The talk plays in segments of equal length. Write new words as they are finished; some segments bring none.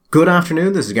Good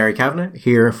afternoon, this is Gary Kavanagh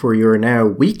here for your now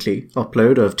weekly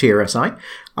upload of TRSI.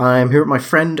 I'm here with my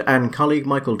friend and colleague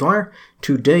Michael Dwyer.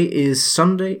 Today is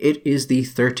Sunday, it is the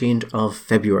 13th of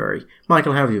February.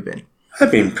 Michael, how have you been?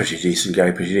 I've been pretty decent,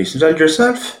 Gary, pretty decent. And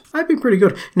yourself? I've been pretty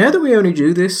good. Now that we only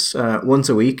do this once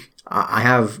a week, I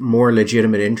have more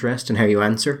legitimate interest in how you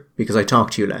answer because I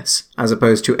talk to you less, as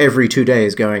opposed to every 2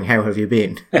 days going, how have you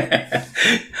been?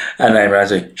 And I'm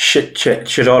rather,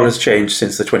 shit all has changed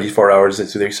since the 24 hours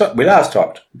since we last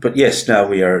talked. But yes, now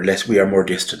we are more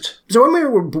distant. So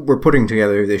when we're putting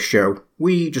together this show,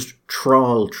 we just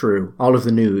trawl through all of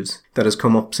the news that has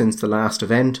come up since the last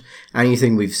event,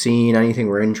 anything we've seen, anything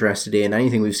we're interested in,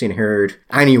 anything we've seen heard,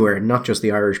 anywhere, not just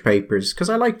the Irish papers, because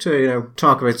I like to,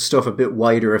 talk about stuff a bit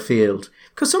wider afield.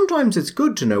 Because sometimes it's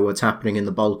good to know what's happening in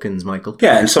the Balkans, Michael.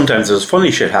 Yeah, and sometimes there's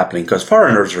funny shit happening, because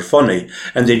foreigners are funny,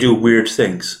 and they do weird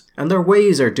things. And their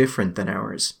ways are different than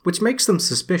ours, which makes them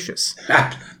suspicious.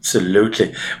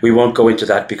 Absolutely. We won't go into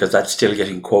that because that's still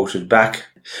getting quoted back.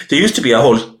 There used to be a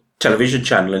whole television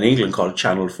channel in England called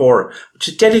Channel 4, which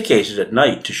is dedicated at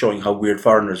night to showing how weird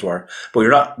foreigners were.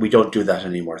 But we don't do that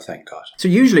anymore, thank God. So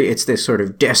usually it's this sort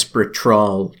of desperate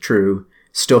trawl through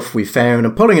stuff we found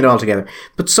and pulling it all together.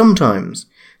 But sometimes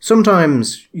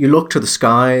you look to the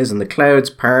skies and the clouds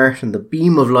part and the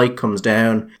beam of light comes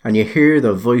down and you hear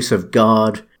the voice of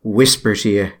God whisper to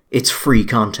you, it's free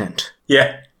content.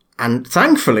 Yeah. And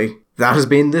thankfully, that has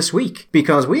been this week,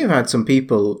 because we have had some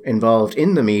people involved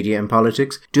in the media and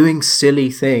politics doing silly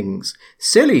things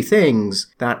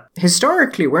that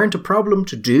historically weren't a problem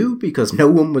to do because no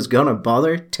one was going to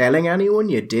bother telling anyone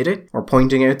you did it or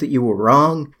pointing out that you were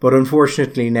wrong. But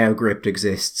unfortunately now Gript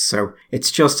exists, so it's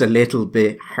just a little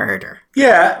bit harder.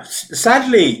 Yeah,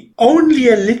 sadly, only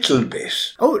a little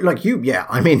bit. Oh,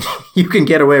 you can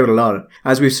get away with a lot.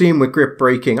 As we've seen with Gript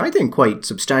breaking, I think, quite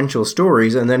substantial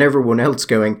stories, and then everyone else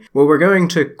going, well, we're going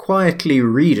to quietly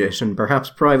read it and perhaps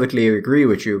privately agree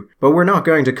with you, but we're not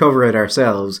going to cover it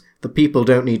ourselves. The people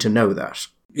don't need to know that.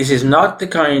 This is not the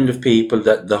kind of people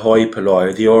that the hoi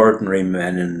polloi, the ordinary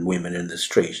men and women in the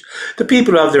street, the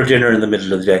people who have their dinner in the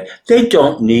middle of the day, they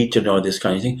don't need to know this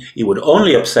kind of thing. It would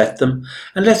only upset them.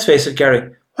 And let's face it,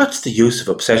 Gary, what's the use of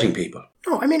upsetting people?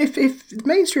 No, I mean, if the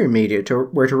mainstream media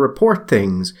were to report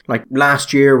things, like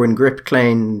last year when Gript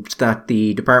claimed that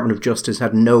the Department of Justice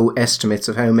had no estimates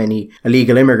of how many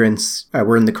illegal immigrants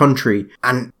were in the country,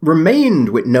 and remained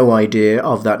with no idea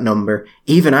of that number,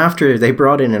 even after they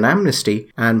brought in an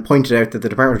amnesty and pointed out that the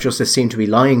Department of Justice seemed to be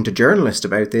lying to journalists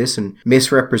about this and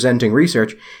misrepresenting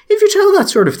research, if you tell that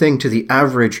sort of thing to the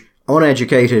average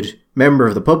uneducated member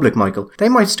of the public, Michael, they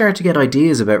might start to get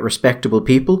ideas about respectable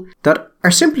people that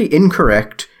are simply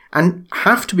incorrect and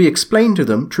have to be explained to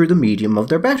them through the medium of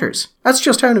their betters. That's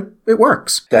just how it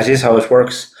works. That is how it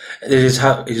works. It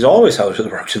is always how it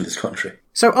works in this country.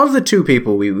 So of the two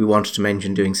people we wanted to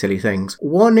mention doing silly things,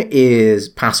 one is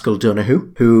Paschal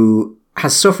Donohoe, who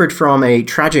has suffered from a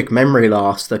tragic memory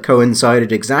loss that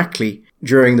coincided exactly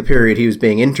during the period he was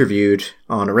being interviewed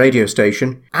on a radio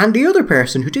station, and the other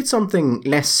person who did something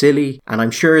less silly, and I'm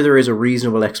sure there is a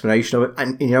reasonable explanation of it.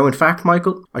 And, in fact,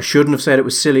 Michael, I shouldn't have said it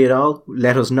was silly at all.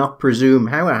 Let us not presume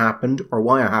how it happened or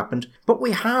why it happened. But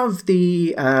we have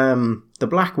the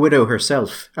Black Widow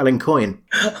herself, Ellen Coyne.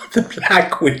 The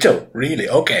Black Widow? Really?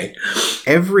 Okay.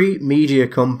 Every media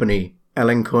company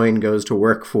Ellen Coyne goes to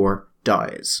work for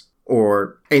dies,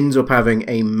 or ends up having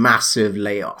a massive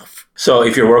layoff. So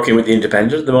if you're working with The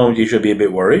Independent at the moment, you should be a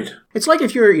bit worried. It's like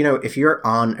if you're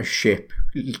on a ship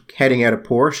heading out of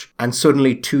port and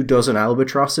suddenly 24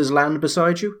 albatrosses land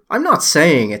beside you. I'm not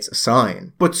saying it's a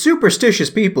sign, but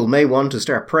superstitious people may want to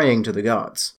start praying to the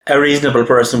gods. A reasonable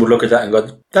person would look at that and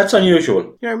go, that's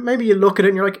unusual. Maybe you look at it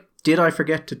and you're like, did I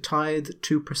forget to tithe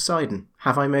to Poseidon?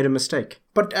 Have I made a mistake?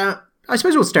 But I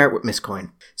suppose we'll start with Miss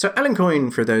Coyne. So Ellen Coyne,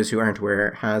 for those who aren't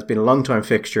aware, has been a long-time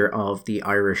fixture of the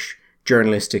Irish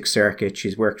journalistic circuit.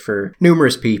 She's worked for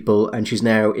numerous people and she's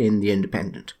now in The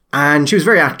Independent. And she was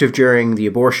very active during the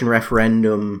abortion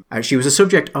referendum. She was a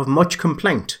subject of much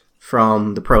complaint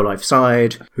from the pro-life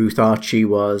side, who thought she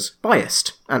was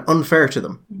biased and unfair to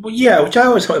them. Well, yeah, which I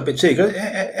always thought a bit silly, because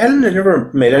Ellen had never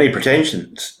made any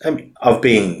pretensions of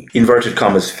being, inverted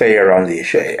commas, fair on the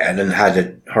issue. Ellen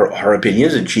had her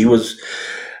opinions, and she was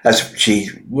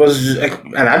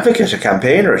an advocate, a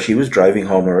campaigner. She was driving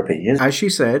home her opinions. As she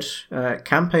said,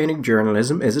 campaigning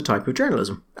journalism is a type of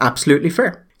journalism. Absolutely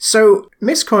fair. So,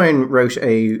 Miss Coyne wrote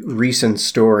a recent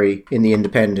story in The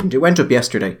Independent. It went up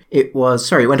yesterday. It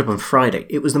went up on Friday.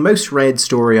 It was the most read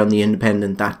story on The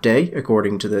Independent that day,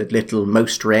 according to the little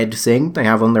most read thing they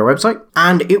have on their website.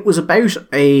 And it was about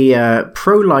a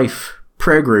pro-life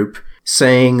prayer group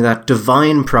saying that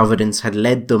divine providence had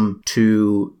led them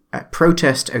to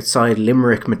protest outside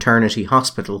Limerick Maternity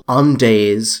Hospital on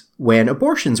days when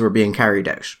abortions were being carried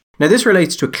out. Now, this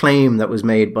relates to a claim that was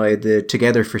made by the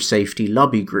Together for Safety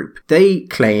lobby group. They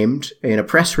claimed in a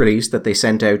press release that they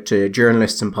sent out to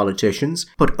journalists and politicians,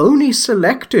 but only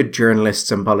selected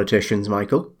journalists and politicians,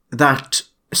 Michael, that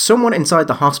someone inside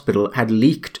the hospital had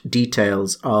leaked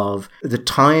details of the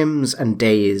times and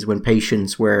days when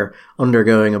patients were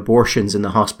undergoing abortions in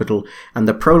the hospital, and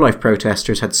the pro-life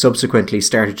protesters had subsequently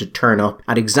started to turn up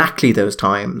at exactly those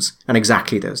times and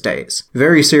exactly those days.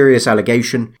 Very serious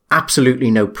allegation,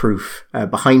 absolutely no proof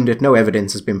behind it, no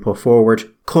evidence has been put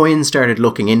forward. Coyne started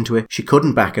looking into it, she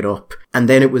couldn't back it up, and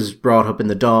then it was brought up in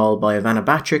the Dáil by Ivana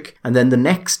Bacik, and then the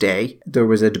next day there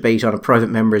was a debate on a private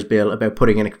member's bill about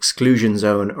putting an exclusion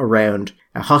zone around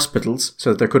hospitals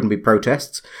so that there couldn't be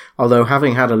protests, although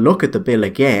having had a look at the bill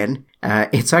again,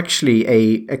 it's actually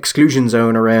a exclusion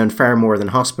zone around far more than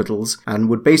hospitals and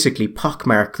would basically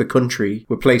pockmark the country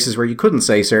with places where you couldn't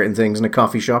say certain things in a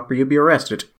coffee shop or you'd be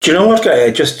arrested. Do you know what,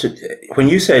 Guy? When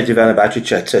you said Ivana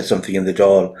Bacik said something in the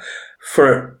Dáil,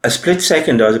 for a split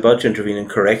second I was about to intervene and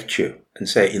correct you and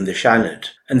say in the Seanad,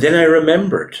 and then I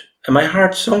remembered and my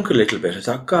heart sunk a little bit. I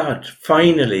thought, God,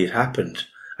 finally it happened.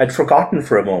 I'd forgotten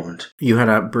for a moment. You had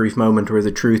a brief moment where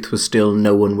the truth was still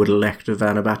no one would elect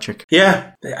Ivana Bacik.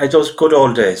 Yeah, those good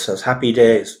old days, those happy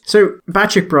days. So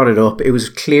Bacik brought it up. It was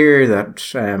clear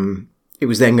that it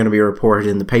was then going to be reported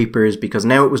in the papers, because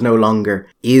now it was no longer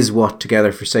is what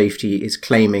Together for Safety is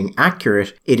claiming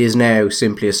accurate. It is now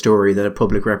simply a story that a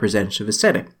public representative is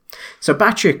setting. So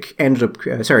Bacik ended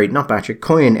up,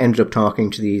 Coyne ended up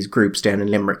talking to these groups down in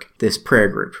Limerick, this prayer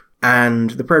group. And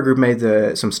the prayer group made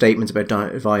some statements about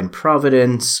divine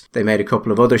providence. They made a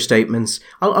couple of other statements.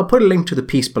 I'll put a link to the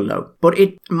piece below. But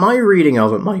my reading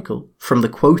of it, Michael, from the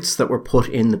quotes that were put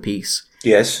in the piece,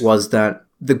 yes, was that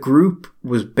the group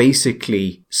was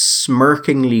basically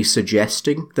smirkingly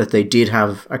suggesting that they did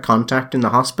have a contact in the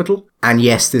hospital. And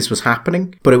yes, this was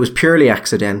happening, but it was purely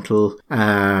accidental.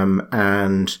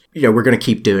 And, we're going to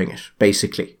keep doing it,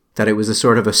 basically. That it was a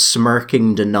sort of a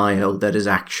smirking denial that is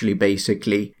actually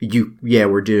basically,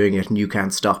 we're doing it and you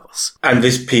can't stop us. And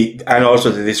also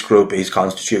that this group is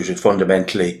constituted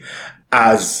fundamentally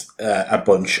as a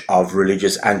bunch of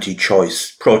religious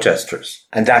anti-choice protesters.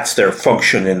 And that's their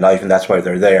function in life, and that's why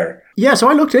they're there. Yeah, so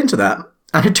I looked into that.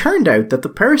 And it turned out that the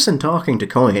person talking to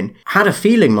Coyne had a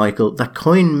feeling, Michael, that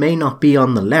Coyne may not be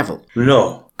on the level.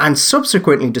 No. And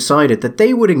subsequently decided that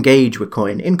they would engage with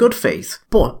Coyne in good faith,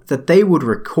 but that they would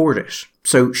record it.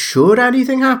 So should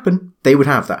anything happen, they would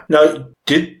have that. Now,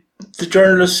 did the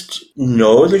journalist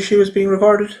know that she was being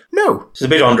recorded? No. It's a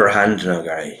bit underhand now,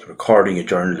 Gary, recording a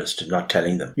journalist and not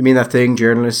telling them. You mean that thing,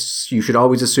 journalists, you should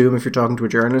always assume if you're talking to a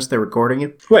journalist, they're recording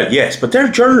it? Well, yes, but they're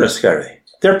journalists, Gary.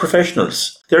 They're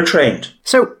professionals. They're trained.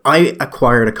 So I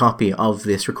acquired a copy of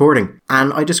this recording,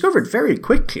 and I discovered very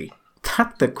quickly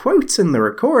that the quotes in the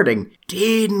recording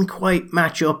didn't quite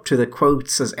match up to the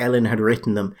quotes as Ellen had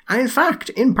written them. And in fact,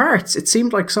 in parts, it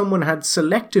seemed like someone had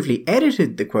selectively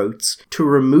edited the quotes to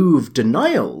remove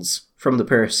denials from the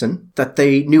person that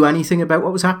they knew anything about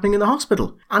what was happening in the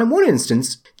hospital. And in one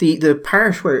instance, the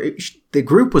part where the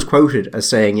group was quoted as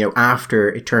saying, after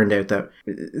it turned out that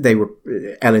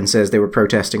Ellen says they were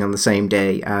protesting on the same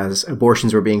day as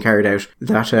abortions were being carried out,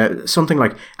 that something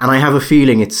like, and I have a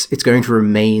feeling it's going to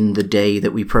remain the day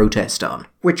that we protest on,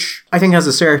 which I think has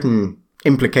a certain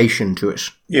implication to it.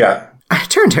 Yeah. It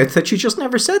turned out that she just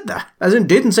never said that. As in,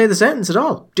 didn't say the sentence at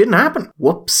all. Didn't happen.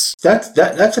 Whoops. That's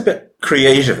a bit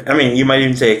creative. I mean, you might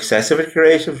even say excessively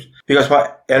creative, because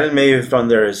what Ellen may have done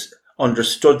there is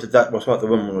understood that was what the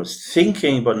woman was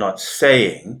thinking but not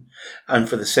saying, and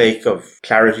for the sake of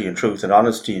clarity and truth and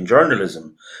honesty in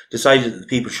journalism, decided that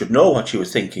people should know what she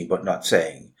was thinking but not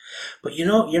saying. But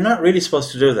you're not really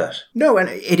supposed to do that. No, and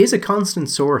it is a constant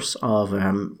source of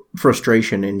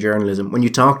frustration in journalism when you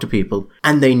talk to people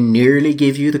and they nearly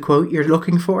give you the quote you're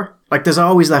looking for. Like, there's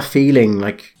always that feeling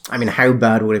like, I mean, how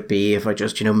bad would it be if I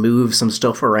just, move some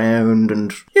stuff around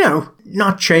and,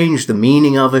 not change the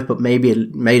meaning of it, but maybe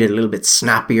it made it a little bit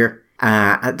snappier.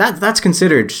 That's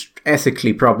considered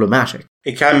ethically problematic.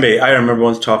 It can be. I remember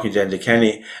once talking to Enda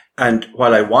Kenny, and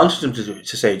while I wanted him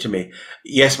to say to me,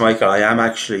 yes, Michael, I am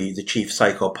actually the chief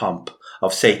psychopomp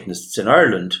of Satanists in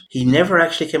Ireland, he never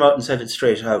actually came out and said it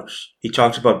straight out. He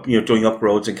talked about, doing up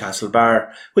roads in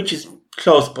Castlebar, which is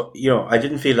close, but, I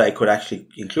didn't feel I could actually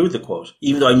include the quote,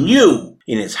 even though I knew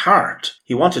in his heart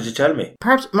he wanted to tell me.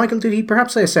 Perhaps, Michael, did he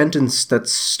perhaps say a sentence that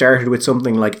started with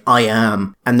something like, I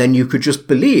am, and then you could just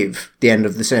believe the end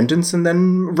of the sentence and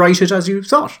then write it as you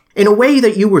thought? In a way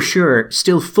that you were sure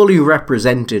still fully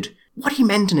represented what he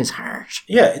meant in his heart.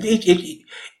 Yeah,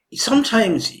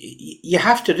 sometimes you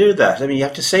have to do that. I mean, you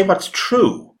have to say what's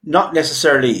true, not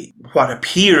necessarily what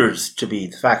appears to be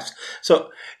the facts. So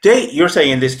you're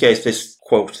saying in this case, this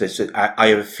quote, this, I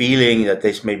have a feeling that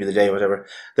this may be the day, or whatever,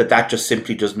 that just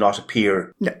simply does not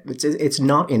appear. No, it's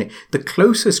not in it. The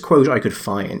closest quote I could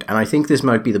find, and I think this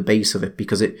might be the base of it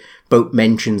because it both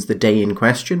mentions the day in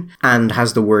question and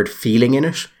has the word feeling in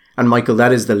it. And Michael,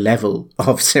 that is the level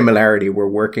of similarity we're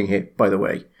working here, by the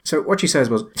way. So what she says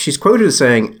was, she's quoted as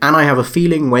saying, and I have a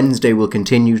feeling Wednesday will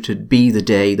continue to be the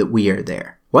day that we are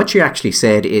there. What she actually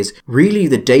said is, really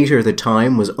the date or the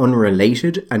time was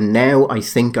unrelated, and now I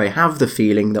think I have the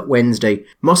feeling that Wednesday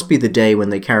must be the day when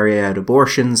they carry out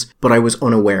abortions, but I was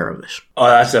unaware of it. Oh,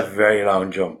 that's a very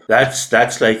long jump. That's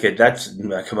like it.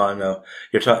 Come on now.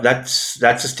 That's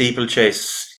a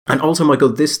steeplechase. And also,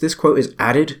 Michael, this quote is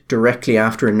added directly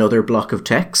after another block of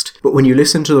text, but when you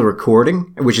listen to the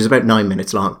recording, which is about 9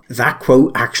 minutes long, that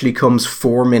quote actually comes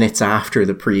 4 minutes after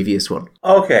the previous one.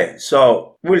 Okay,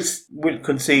 so we'll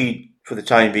concede for the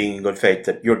time being in good faith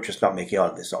that you're just not making all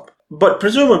of this up. But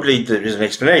presumably there is an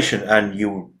explanation, and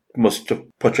you must have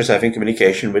put yourself in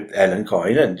communication with Ellen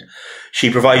Coyne, and she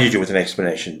provided you with an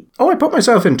explanation. Oh, I put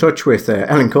myself in touch with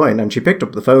Ellen Coyne, and she picked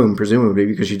up the phone, presumably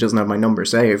because she doesn't have my number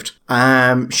saved.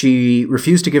 She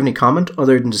refused to give any comment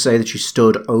other than to say that she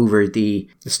stood over the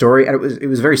story, and it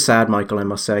was very sad, Michael, I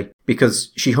must say,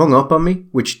 because she hung up on me,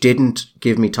 which didn't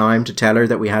give me time to tell her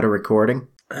that we had a recording.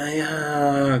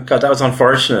 God, that was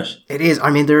unfortunate. It is. I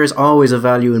mean, there is always a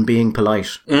value in being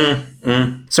polite.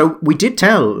 So we did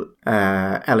tell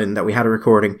Ellen that we had a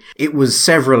recording. It was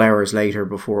several hours later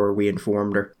before we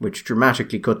informed her, which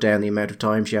dramatically cut down the amount of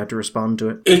time she had to respond to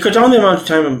it. It cut down the amount of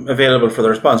time available for the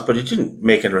response, but it didn't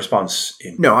make a response.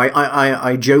 No,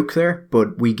 I joke there,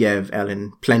 but we gave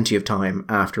Ellen plenty of time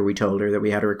after we told her that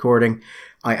we had a recording.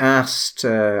 I asked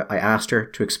her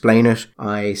to explain it.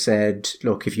 I said,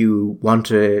 look, if you want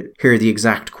to hear the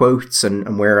exact quotes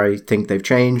and where I think they've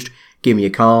changed, give me a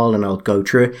call and I'll go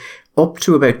through it. Up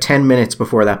to about 10 minutes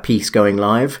before that piece going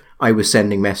live, I was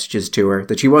sending messages to her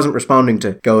that she wasn't responding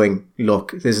to, going,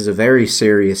 look, this is a very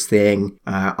serious thing.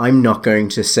 I'm not going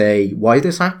to say why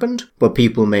this happened, but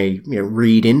people may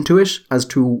read into it as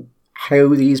to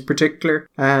how these particular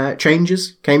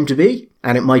changes came to be.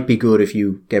 And it might be good if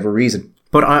you gave a reason.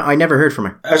 But I never heard from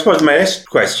her. I suppose my next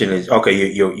question is, okay,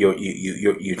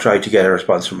 you tried to get a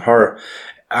response from her.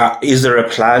 Is there a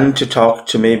plan to talk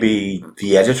to maybe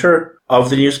the editor of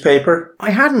the newspaper?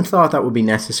 I hadn't thought that would be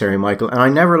necessary, Michael, and I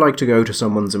never like to go to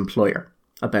someone's employer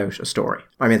about a story.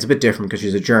 I mean, it's a bit different because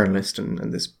she's a journalist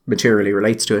and this materially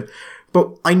relates to it.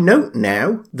 But I note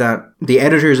now that the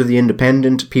editors of The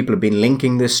Independent, people have been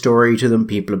linking this story to them,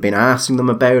 people have been asking them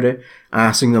about it,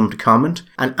 asking them to comment.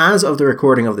 And as of the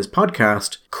recording of this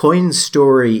podcast, Coyne's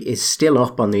story is still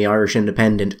up on the Irish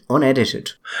Independent,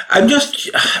 unedited. I'm just...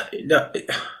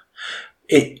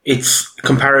 It's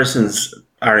comparisons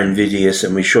are invidious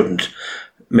and we shouldn't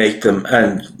make them.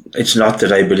 And it's not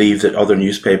that I believe that other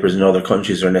newspapers in other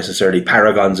countries are necessarily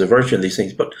paragons of virtue in these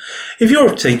things, but if you were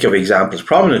to think of examples,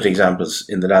 prominent examples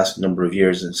in the last number of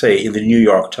years, and say in the New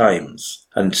York Times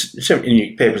and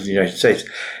in papers in the United States,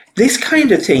 this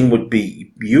kind of thing would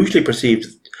be usually perceived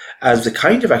as the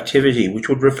kind of activity which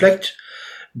would reflect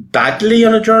badly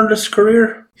on a journalist's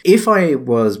career. If I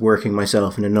was working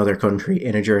myself in another country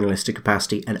in a journalistic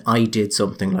capacity and I did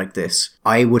something like this,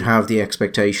 I would have the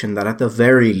expectation that at the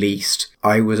very least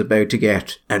I was about to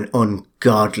get an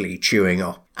ungodly chewing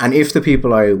up. And if the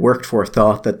people I worked for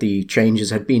thought that the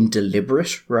changes had been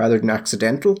deliberate rather than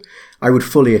accidental, I would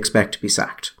fully expect to be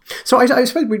sacked. So I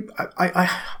suppose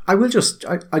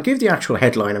I'll give the actual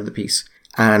headline of the piece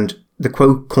and the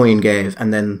quote Coyne gave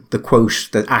and then the quote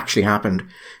that actually happened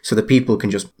so that people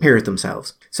can just hear it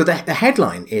themselves. So the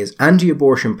headline is,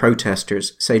 anti-abortion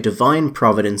protesters say divine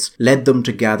providence led them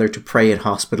to gather to pray at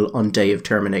hospital on day of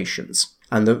terminations.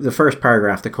 And the first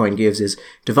paragraph that Coyne gives is,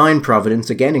 divine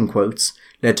providence, again in quotes,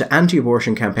 led to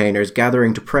anti-abortion campaigners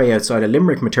gathering to pray outside a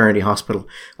Limerick maternity hospital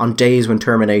on days when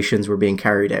terminations were being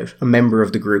carried out, a member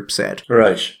of the group said.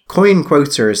 Right. Coyne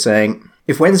quotes her as saying,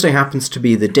 If Wednesday happens to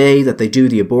be the day that they do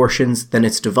the abortions, then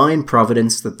it's divine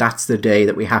providence that that's the day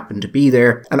that we happen to be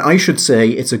there. And I should say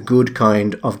it's a good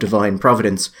kind of divine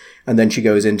providence. And then she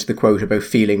goes into the quote about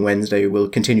feeling Wednesday will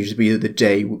continue to be the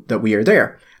day that we are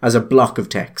there, as a block of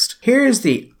text. Here's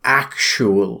the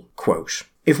actual quote.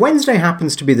 If Wednesday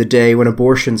happens to be the day when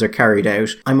abortions are carried out,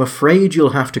 I'm afraid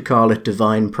you'll have to call it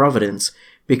divine providence,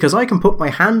 because I can put my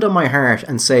hand on my heart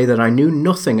and say that I knew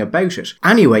nothing about it.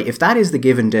 Anyway, if that is the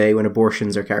given day when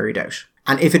abortions are carried out.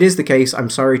 And if it is the case, I'm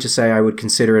sorry to say I would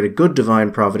consider it a good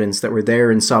divine providence that we're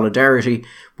there in solidarity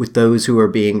with those who are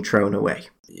being thrown away.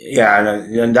 Yeah,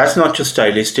 and that's not just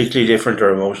stylistically different or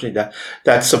emotionally,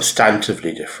 that's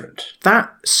substantively different.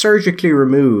 That surgically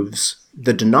removes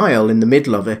the denial in the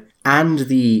middle of it, and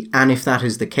if that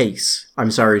is the case, I'm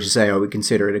sorry to say I would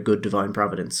consider it a good divine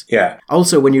providence. Yeah.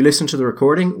 Also, when you listen to the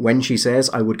recording, when she says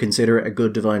I would consider it a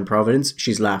good divine providence,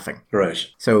 she's laughing. Right.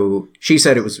 So she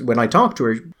said it was, when I talked to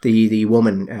her, the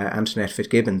woman, Antoinette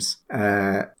Fitzgibbons,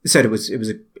 said it was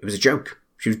a joke.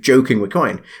 She was joking with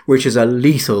Coyne, which is a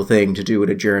lethal thing to do with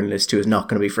a journalist who is not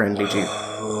going to be friendly to you.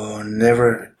 Oh,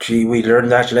 never. Gee, we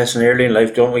learned that lesson early in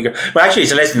life, don't we? Well, actually,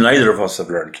 it's a lesson neither of us have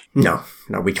learned. No,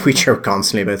 we joke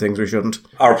constantly about things we shouldn't.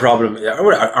 Our problem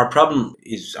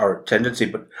is our tendency,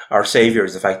 but our saviour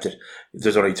is the fact that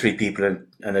there's only 3 people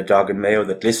and a dog in Mayo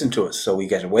that listen to us, so we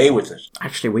get away with it.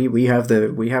 Actually, we have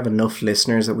enough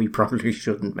listeners that we probably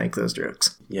shouldn't make those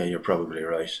jokes. Yeah, you're probably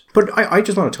right. But I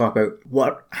just want to talk about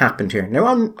what happened here.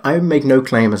 Now, I make no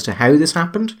claim as to how this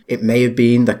happened. It may have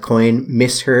been that Coyne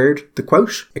misheard the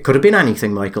quote. It could have been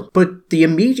anything, Michael. But the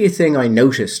immediate thing I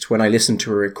noticed when I listened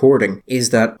to a recording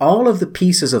is that all of the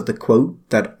pieces of the quote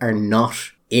that are not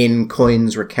in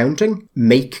Coyne's recounting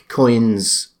make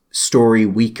Coyne's story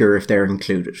weaker if they're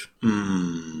included.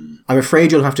 I'm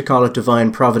afraid you'll have to call it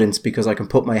divine providence because I can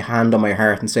put my hand on my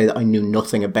heart and say that I knew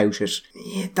nothing about it.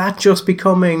 That just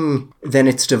becoming, then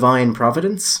it's divine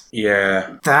providence?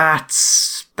 Yeah.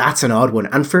 That's an odd one.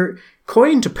 And for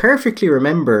Coyne to perfectly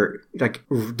remember like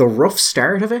the rough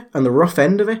start of it and the rough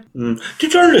end of it. Do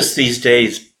journalists these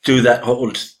days do that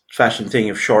whole fashion thing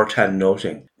of shorthand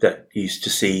noting that you used to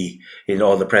see in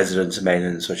all the president's men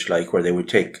and such like, where they would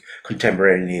take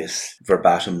contemporaneous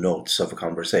verbatim notes of a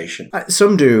conversation?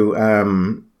 Some do.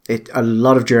 A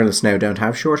lot of journalists now don't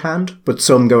have shorthand, but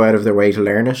some go out of their way to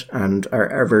learn it and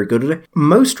are very good at it.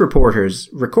 Most reporters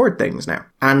record things now,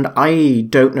 and I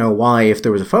don't know why, if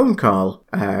there was a phone call,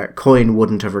 Coyne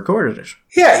wouldn't have recorded it.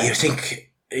 Yeah, you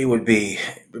think it would be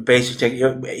basically,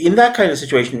 in that kind of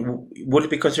situation, would it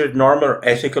be considered normal or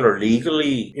ethical or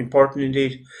legally important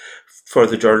indeed for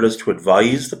the journalist to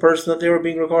advise the person that they were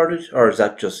being recorded, or is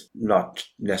that just not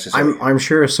necessary? I'm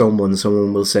sure someone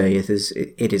will say it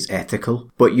is ethical,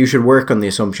 but you should work on the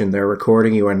assumption they're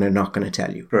recording you and they're not going to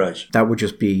tell you. Right. That would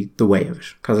just be the way of it,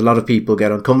 because a lot of people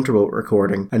get uncomfortable with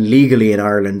recording, and legally in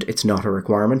Ireland it's not a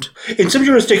requirement. In some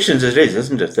jurisdictions it is,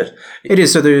 isn't it? It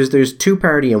is. So there's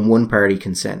 2-party and 1-party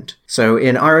consent. So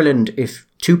in Ireland, if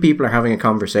 2 people are having a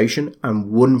conversation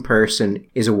and 1 person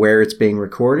is aware it's being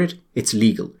recorded, it's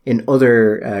legal. In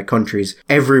other countries,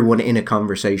 everyone in a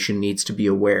conversation needs to be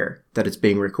aware that it's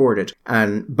being recorded.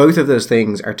 And both of those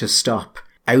things are to stop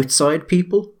outside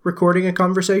people recording a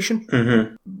conversation.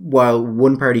 Mm-hmm. While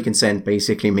 1-party consent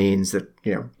basically means that,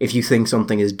 if you think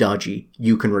something is dodgy,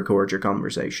 you can record your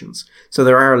conversations. So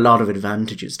there are a lot of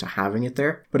advantages to having it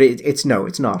there. But it's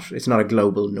not a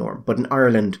global norm. But in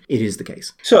Ireland, it is the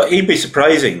case. So it'd be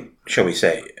surprising, shall we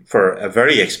say, for a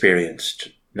very experienced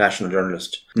national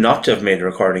journalist not to have made a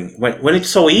recording when it's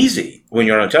so easy when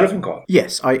you're on a telephone call.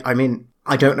 Yes, I mean,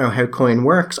 I don't know how Coyne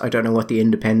works. I don't know what the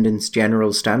Independent's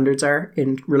general standards are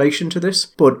in relation to this,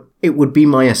 but it would be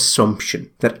my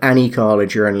assumption that any call a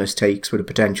journalist takes with a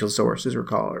potential source is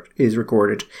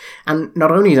recorded. And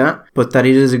not only that, but that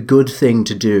it is a good thing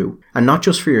to do. And not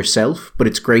just for yourself, but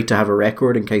it's great to have a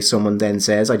record in case someone then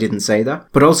says, I didn't say that.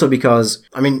 But also because,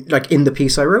 like in the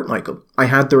piece I wrote, Michael, I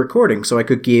had the recording, so I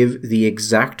could give the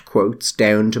exact quotes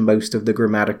down to most of the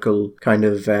grammatical kind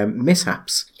of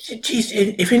mishaps. Geez,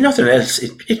 if in nothing else,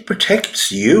 it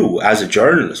protects you as a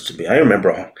journalist. I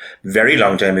remember a very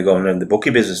long time ago in the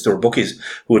bookie business, there were bookies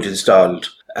who had installed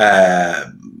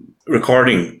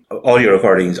recording audio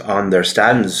recordings on their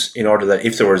stands in order that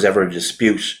if there was ever a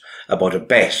dispute about a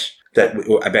bet, that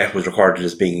a bet was recorded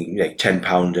as being like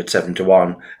 £10 at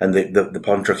 7-1, and the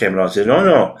punter came along and said,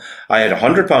 no, I had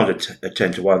 £100 at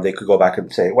 10-1. They could go back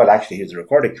and say, well, actually, here's the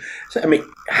recording. So,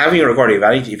 having a recording of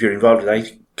anything, if you're involved in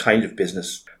any kind of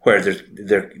business where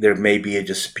there may be a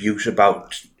dispute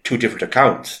about 2 different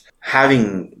accounts,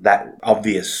 having that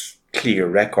obvious clear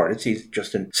record. It's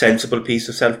just a sensible piece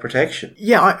of self-protection.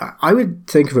 Yeah, I would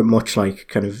think of it much like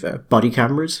kind of body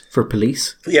cameras for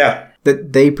police. Yeah.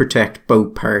 That they protect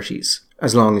both parties,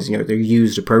 as long as, they're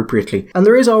used appropriately. And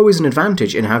there is always an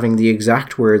advantage in having the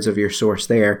exact words of your source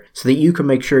there, so that you can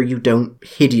make sure you don't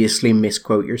hideously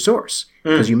misquote your source,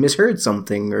 because you misheard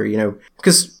something, or,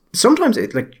 because sometimes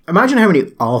imagine how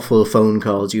many awful phone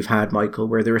calls you've had, Michael,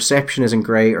 where the reception isn't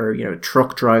great, or, a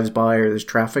truck drives by, or there's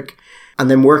traffic, and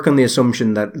then work on the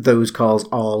assumption that those calls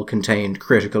all contained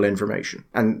critical information.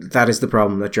 And that is the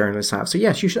problem that journalists have. So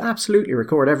yes, you should absolutely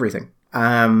record everything.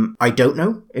 I don't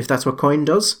know if that's what Coyne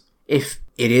does. If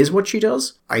it is what she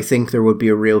does, I think there would be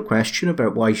a real question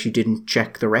about why she didn't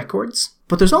check the records.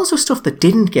 But there's also stuff that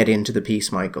didn't get into the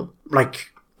piece, Michael.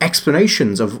 Like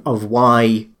explanations of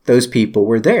why those people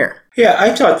were there. Yeah,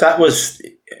 I thought that was,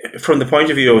 from the point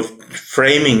of view of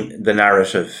framing the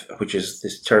narrative, which is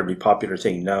this terribly popular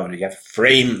thing now, you have to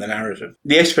frame the narrative.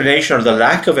 The explanation, or the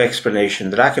lack of explanation,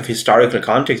 the lack of historical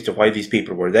context of why these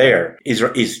people were there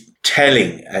is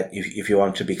telling, if you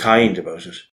want to be kind about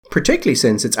it. Particularly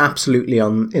since it's absolutely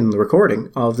in the recording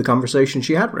of the conversation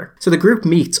she had with her. So the group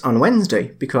meets on Wednesday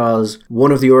because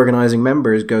one of the organising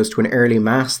members goes to an early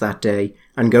mass that day,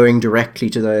 and going directly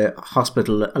to the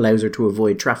hospital allows her to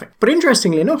avoid traffic. But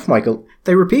interestingly enough, Michael,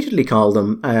 they repeatedly call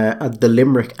them the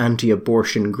Limerick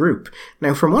anti-abortion group.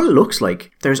 Now, from what it looks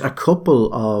like, there's a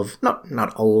couple of,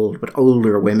 not old, but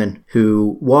older women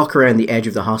who walk around the edge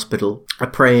of the hospital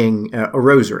praying a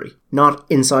rosary. Not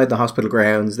inside the hospital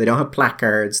grounds, they don't have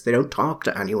placards, they don't talk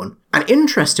to anyone. And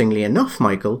interestingly enough,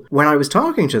 Michael, when I was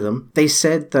talking to them, they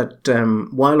said that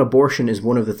while abortion is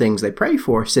one of the things they pray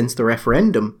for since the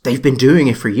referendum, they've been doing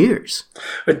it for years.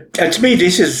 But to me,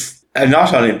 this is a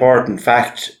not unimportant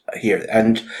fact here.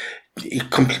 And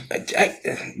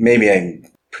maybe I'm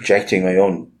projecting my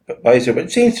own bias, but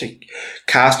it seems to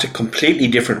cast a completely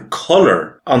different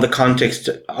colour on the context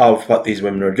of what these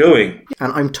women are doing.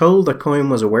 And I'm told that Coyne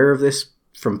was aware of this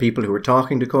from people who were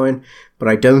talking to Coyne, but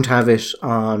I don't have it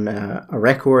on a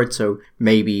record, so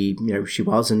maybe, she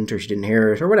wasn't, or she didn't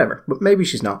hear it, or whatever, but maybe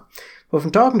she's not. But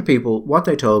from talking to people, what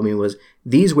they told me was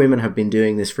these women have been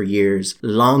doing this for years,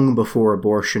 long before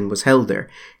abortion was held there.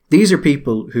 These are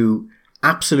people who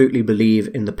absolutely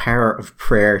believe in the power of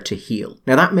prayer to heal.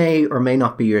 Now, that may or may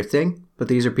not be your thing, but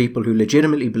these are people who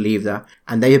legitimately believe that,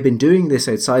 and they have been doing this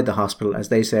outside the hospital, as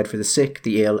they said, for the sick,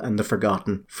 the ill, and the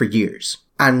forgotten for years.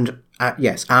 And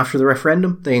yes, after the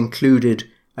referendum, they included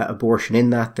abortion in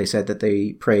that. They said that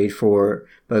they prayed for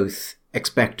both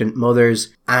expectant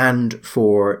mothers and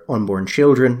for unborn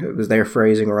children. It was their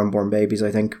phrasing, or unborn babies,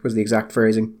 I think, was the exact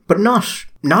phrasing. But not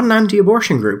an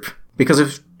anti-abortion group,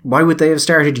 because why would they have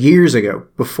started years ago,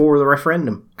 before the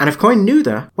referendum? And if Coyne knew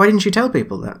that, why didn't she tell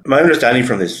people that? My understanding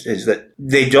from this is that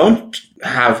they don't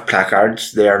have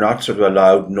placards. They are not sort of a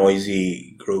loud,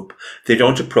 noisy group. They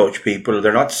don't approach people.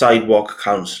 They're not sidewalk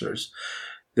counsellors.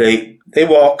 They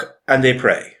walk and they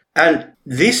pray. And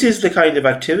this is the kind of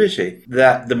activity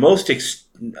that the most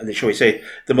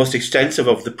extensive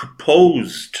of the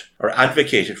proposed or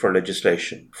advocated for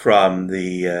legislation from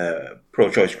the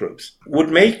pro-choice groups would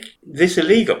make this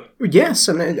illegal. Yes,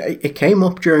 and it came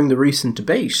up during the recent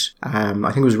debate. I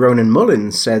think it was Ronan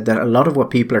Mullins said that a lot of what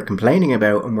people are complaining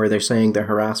about, and where they're saying they're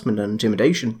harassment and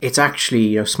intimidation, it's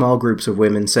actually small groups of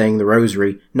women saying the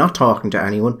rosary, not talking to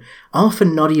anyone,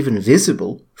 often not even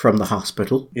visible from the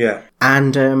hospital. Yeah.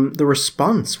 And the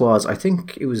response was, I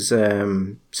think it was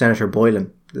Senator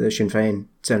Boylan, the Sinn Féin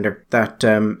senator, that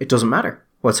it doesn't matter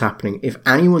what's happening. If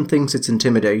anyone thinks it's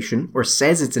intimidation or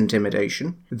says it's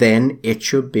intimidation, then it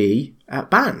should be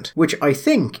banned, which I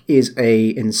think is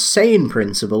a insane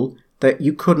principle that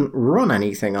you couldn't run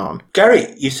anything on.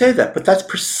 Gary, you say that, but that's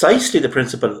precisely the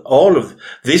principle of all of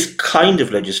this kind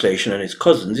of legislation and its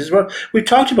cousins. We've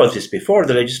talked about this before,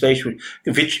 the legislation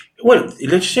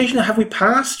legislation have we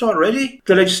passed already?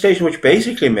 The legislation which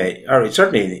basically or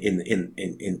certainly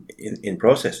in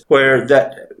process, where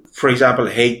that, for example,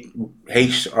 hate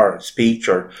or speech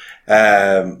or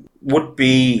would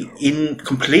be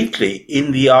completely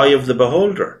in the eye of the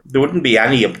beholder. There wouldn't be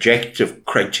any objective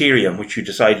criterion which you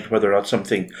decided whether or not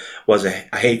something was a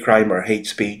hate crime or hate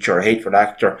speech or a hateful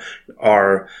act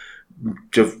or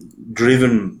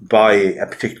driven by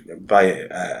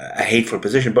a hateful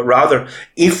position, but rather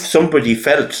if somebody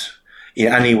felt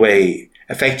in any way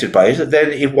affected by it,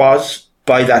 then it was,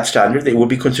 by that standard, it would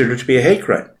be considered to be a hate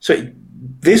crime. So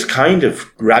this kind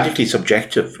of radically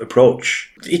subjective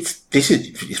approach, it's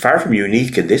far from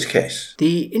unique in this case.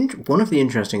 One of the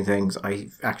interesting things I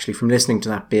actually, from listening to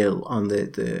that bill on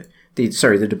the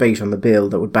the debate on the bill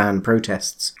that would ban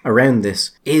protests around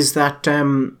this, is that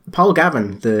Paul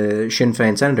Gavin, the Sinn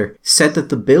Féin senator, said that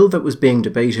the bill that was being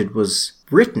debated was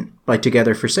written by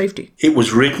Together for Safety. It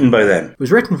was written by them. It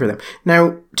was written for them.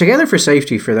 Now, Together for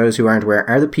Safety, for those who aren't aware,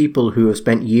 are the people who have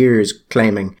spent years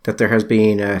claiming that there has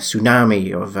been a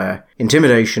tsunami of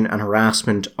intimidation and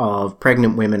harassment of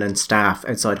pregnant women and staff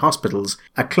outside hospitals,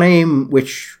 a claim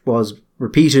which was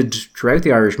repeated throughout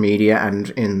the Irish media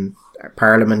and in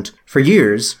Parliament for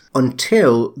years,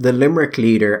 until the Limerick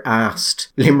leader asked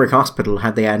Limerick Hospital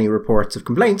had they any reports of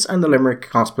complaints, and the Limerick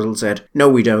Hospital said, no,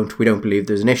 we don't believe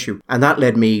there's an issue. And that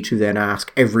led me to then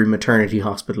ask every maternity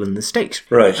hospital in the state.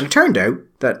 Right. And it turned out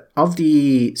that of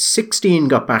the 16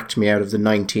 got back to me out of the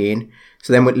 19,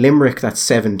 so then with Limerick that's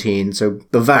 17, so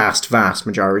the vast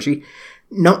majority,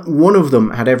 not one of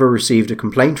them had ever received a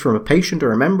complaint from a patient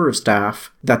or a member of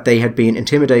staff that they had been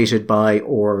intimidated by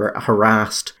or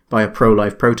harassed by a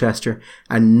pro-life protester,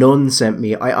 and none sent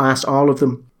me. I asked all of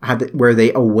them, were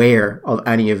they aware of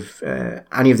any of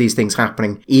these things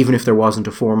happening, even if there wasn't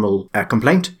a formal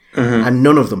complaint, and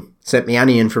none of them sent me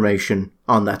any information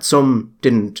on that. Some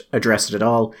didn't address it at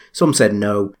all, some said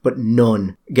no, but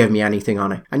none gave me anything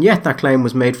on it. And yet that claim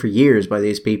was made for years by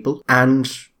these people, and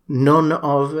no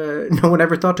one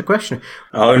ever thought to question it.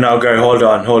 Oh, no, Gary, hold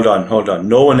on.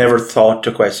 No one ever thought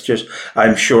to question it.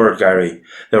 I'm sure, Gary,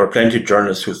 there were plenty of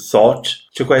journalists who thought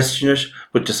to question it,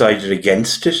 but decided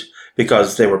against it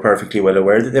because they were perfectly well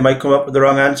aware that they might come up with the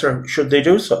wrong answer should they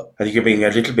do so. I think you're being a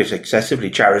little bit excessively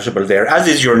charitable there, as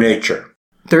is your nature.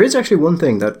 There is actually one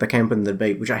thing that came up in the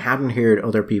debate which I hadn't heard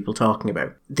other people talking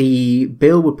about. The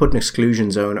bill would put an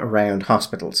exclusion zone around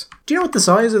hospitals. Do you know what the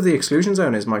size of the exclusion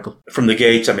zone is, Michael? From the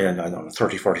gates, I don't know,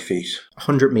 30, 40 feet.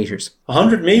 100 metres.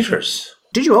 100 metres?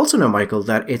 Did you also know, Michael,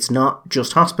 that it's not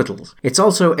just hospitals? It's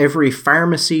also every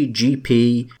pharmacy,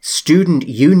 GP, student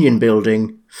union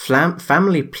building,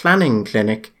 family planning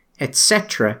clinic,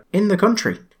 etc. in the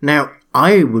country. Now,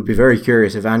 I would be very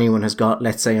curious if anyone has got,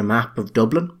 let's say, a map of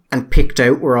Dublin and picked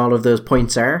out where all of those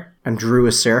points are and drew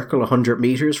a circle 100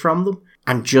 metres from them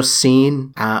and just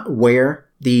seen where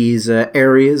these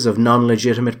areas of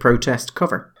non-legitimate protest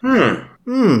cover.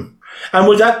 And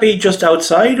would that be just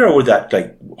outside, or would that,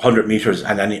 100 metres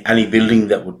and any building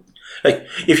that would...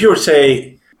 if you were,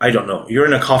 say, I don't know, you're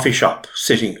in a coffee shop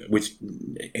sitting with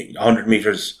 100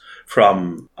 metres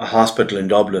from a hospital in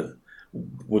Dublin,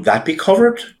 would that be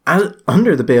covered?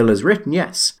 Under the bill as written,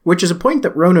 yes. Which is a point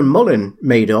that Ronan Mullen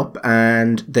made up,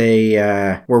 and they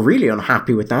were really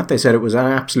unhappy with that. They said it was an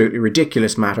absolutely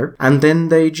ridiculous matter, and then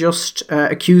they just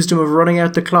accused him of running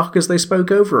out the clock as they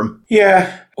spoke over him.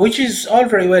 Yeah, which is all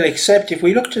very well, except if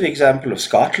we look to the example of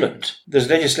Scotland, there's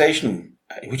legislation,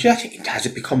 which I think, has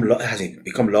it become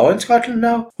law in Scotland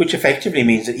now? Which effectively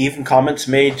means that even comments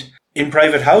made in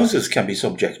private houses can be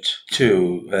subject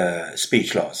to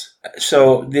speech laws.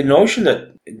 So the notion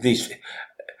that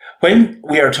when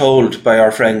we are told by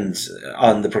our friends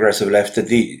on the progressive left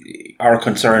that our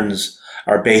concerns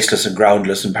are baseless and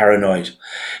groundless and paranoid,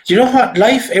 do you know what?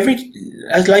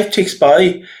 As life ticks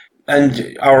by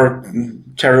and our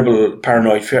terrible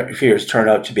paranoid fears turn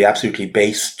out to be absolutely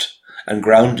based and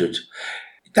grounded,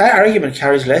 that argument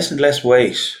carries less and less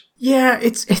weight. Yeah,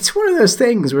 it's one of those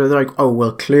things where they're like, oh,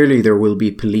 well, clearly there will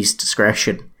be police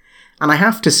discretion. And I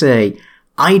have to say,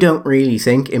 I don't really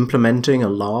think implementing a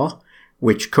law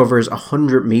which covers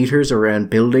 100 metres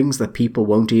around buildings that people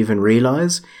won't even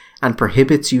realise and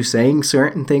prohibits you saying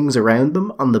certain things around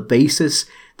them on the basis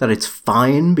that it's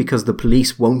fine because the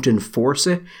police won't enforce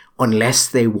it unless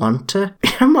they want to.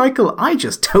 Michael, I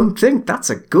just don't think that's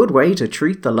a good way to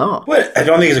treat the law. Well, I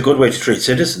don't think it's a good way to treat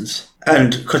citizens.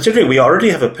 And considering we already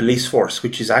have a police force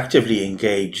which is actively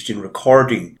engaged in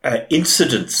recording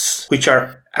incidents which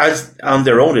are, as on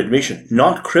their own admission,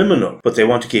 not criminal, but they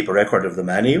want to keep a record of them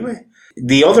anyway.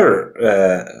 The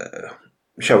other,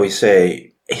 shall we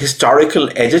say, historical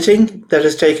editing that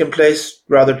has taken place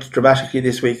rather dramatically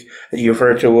this week that you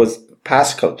referred to was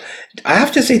Pascal. I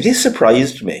have to say this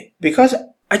surprised me because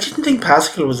I didn't think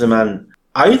Pascal was a man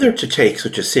either to take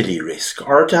such a silly risk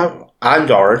or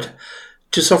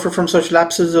to suffer from such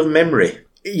lapses of memory.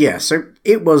 Yes, so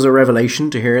it was a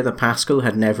revelation to hear that Pascal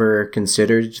had never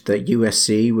considered that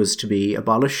USC was to be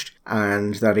abolished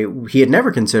and that he had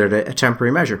never considered it a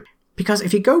temporary measure. Because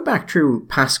if you go back through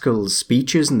Pascal's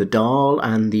speeches in the Dáil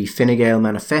and the Fine Gael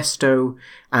manifesto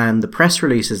and the press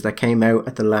releases that came out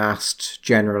at the last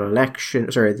general election,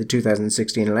 the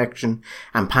 2016 election,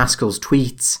 and Pascal's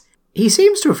tweets, he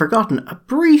seems to have forgotten a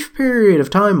brief period of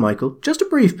time, Michael, just a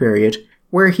brief period,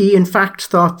 where he in fact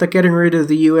thought that getting rid of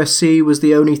the USC was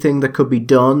the only thing that could be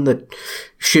done, that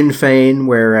Sinn Féin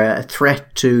were a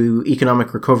threat to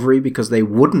economic recovery because they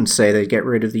wouldn't say they'd get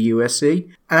rid of the USC,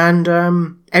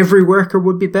 and every worker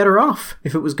would be better off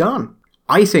if it was gone.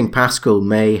 I think Pascal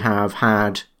may have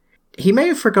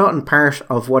forgotten part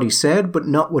of what he said, but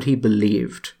not what he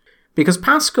believed. Because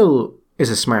Pascal is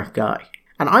a smart guy.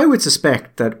 And I would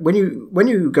suspect that when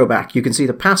you go back, you can see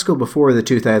that Pascal before the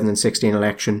 2016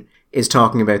 election is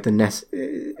talking about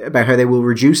about how they will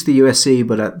reduce the USC,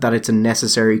 but that it's a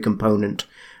necessary component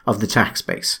of the tax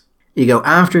base. You go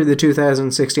after the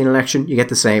 2016 election, you get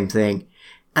the same thing.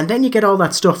 And then you get all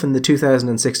that stuff in the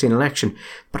 2016 election.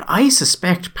 But I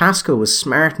suspect Pascal was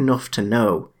smart enough to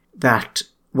know that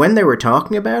when they were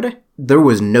talking about it, there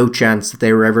was no chance that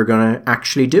they were ever going to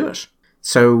actually do it.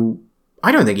 So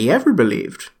I don't think he ever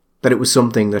believed that it was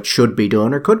something that should be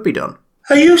done or could be done.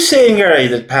 Are you saying, Gary,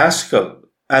 that Pascal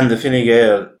and the Fine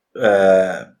Gael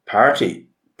party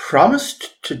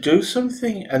promised to do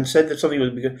something and said that something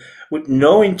would be good, with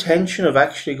no intention of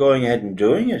actually going ahead and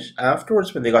doing it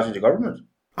afterwards when they got into government?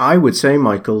 I would say,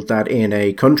 Michael, that in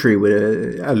a country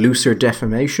with a looser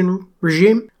defamation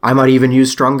regime, I might even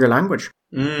use stronger language.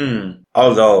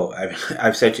 Although,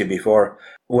 I've said to you before,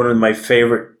 one of my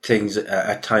favourite things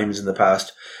at times in the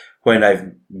past, when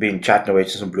I've been chatting away to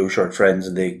some blue shirt friends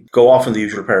and they go off on the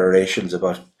usual perorations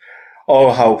about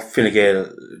how Fine Gael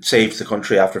saved the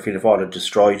country after Fianna Fáil had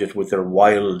destroyed it with their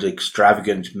wild,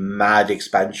 extravagant, mad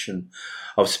expansion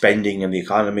of spending and the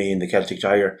economy and the Celtic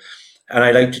Tiger. And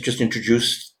I like to just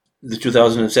introduce the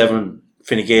 2007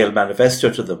 Fine Gael manifesto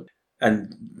to them.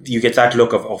 And you get that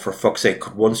look of, oh, for fuck's sake,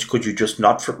 could you just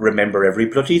not remember every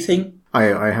bloody thing?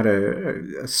 I had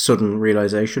a sudden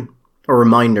realisation, a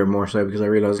reminder more so, because I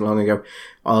realised long ago,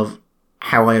 of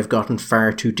how I have gotten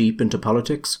far too deep into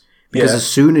politics. Because as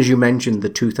soon as you mentioned the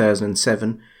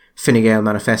 2007 Fine Gael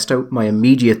manifesto, my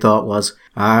immediate thought was,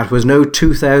 it was no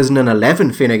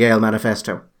 2011 Fine Gael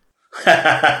manifesto.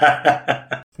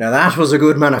 Now that was a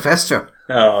good manifesto.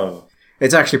 Oh.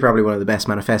 It's actually probably one of the best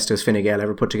manifestos Fine Gael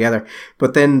ever put together.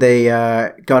 But then they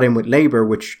got in with Labour,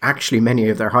 which actually many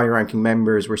of their high-ranking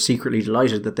members were secretly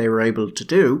delighted that they were able to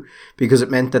do, because it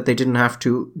meant that they didn't have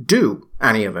to do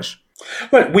any of it.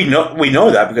 Well, we know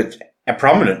that because a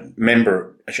prominent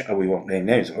member, we won't name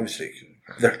names, obviously,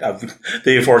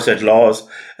 the aforesaid laws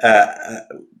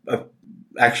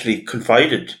actually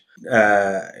confided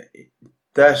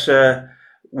that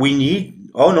we need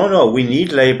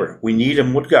Labour. We need a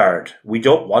mudguard. We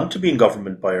don't want to be in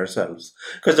government by ourselves.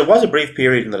 Because there was a brief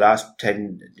period in the last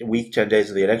 10 days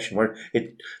of the election where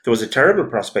there was a terrible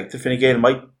prospect that Fine Gael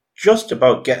might just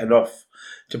about get enough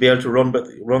to be able to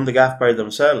run the gaff by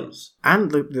themselves.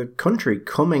 And the country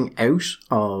coming out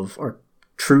of, or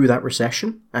through that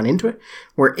recession and into it,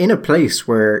 we're in a place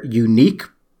where, unique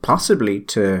possibly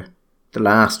to the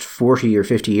last 40 or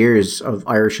 50 years of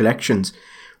Irish elections,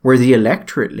 where the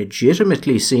electorate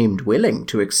legitimately seemed willing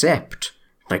to accept,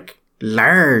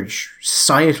 large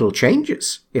societal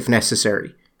changes, if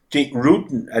necessary. The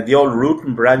old root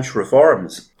and branch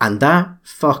reforms. And that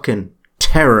fucking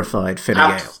terrified Fine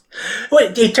Gael.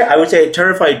 Well, I would say it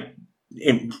terrified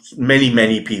many,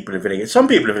 many people in Fine Gael. Some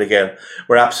people in Fine Gael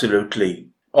were absolutely,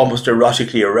 almost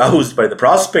erotically aroused by the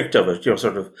prospect of it.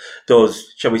 Sort of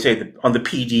those, shall we say, on the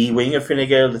PD wing of Fine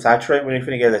Gael, the Thatcherite wing of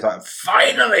Fine Gael, they thought,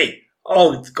 finally!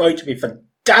 Oh, it's going to be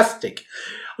fantastic.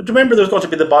 Do you remember there was going to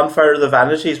be the bonfire of the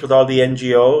vanities with all the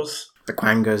NGOs? The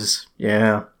Quangas,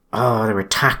 yeah. Oh, there were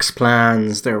tax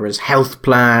plans, there was health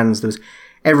plans, there was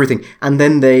everything. And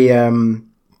then they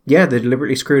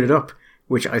deliberately screwed it up,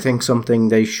 which I think something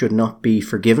they should not be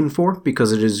forgiven for,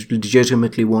 because it is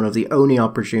legitimately one of the only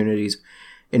opportunities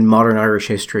in modern Irish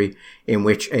history in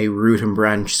which a root and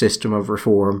branch system of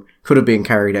reform could have been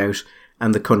carried out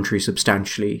and the country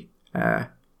substantially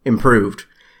improved.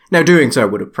 Now, doing so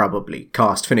would have probably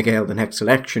cost Fine Gael the next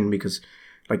election, because,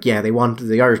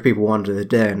 the Irish people wanted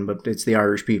it then, but it's the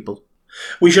Irish people.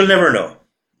 We shall never know.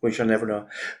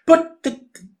 But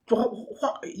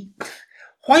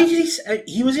why did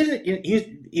he was in an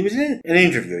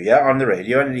interview, on the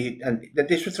radio, and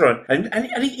this was thrown, and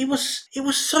it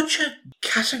was such a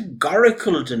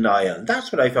categorical denial.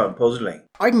 That's what I found puzzling.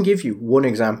 I can give you one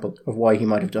example of why he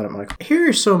might have done it, Michael. Here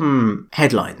are some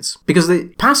headlines. Because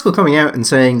Pascal coming out and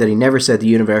saying that he never said the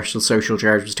universal social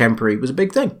charge was temporary was a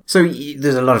big thing. So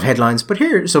there's a lot of headlines, but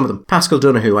here are some of them. Pascal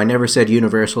Donoghue, I never said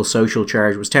universal social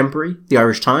charge was temporary. The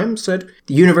Irish Times said,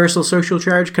 the universal social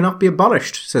charge cannot be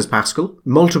abolished, says Pascal.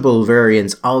 Multiple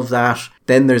variants of that.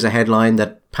 Then there's a headline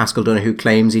that Pascal Donoghue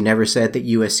claims he never said that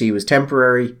USC was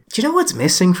temporary. Do you know what's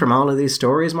missing from all of these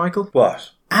stories, Michael?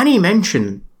 What? Any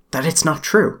mention that it's not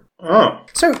true. Oh.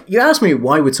 So you ask me,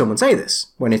 why would someone say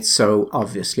this when it's so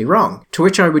obviously wrong? To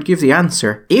which I would give the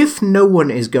answer, if no one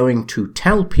is going to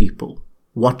tell people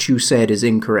what you said is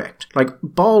incorrect, like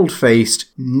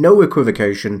bald-faced, no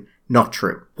equivocation, not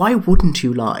true, why wouldn't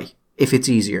you lie if it's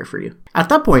easier for you? At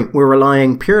that point, we're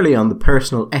relying purely on the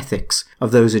personal ethics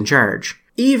of those in charge.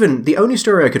 Even the only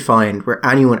story I could find where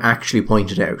anyone actually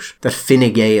pointed out that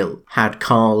Fine Gael had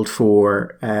called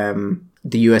for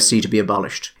the USC to be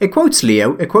abolished. It quotes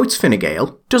Leo, it quotes Fine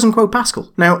Gael, doesn't quote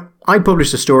Paschal. Now, I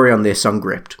published a story on this on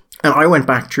Gript, and I went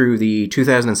back through the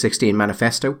 2016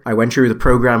 manifesto. I went through the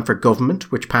programme for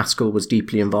government, which Paschal was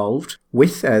deeply involved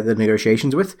with, the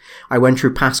negotiations with. I went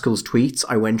through Paschal's tweets.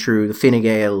 I went through the Fine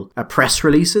Gael press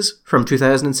releases from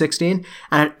 2016.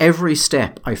 And at every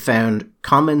step, I found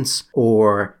comments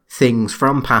or things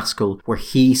from Paschal where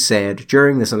he said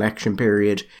during this election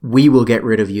period, we will get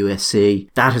rid of USC.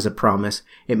 That is a promise.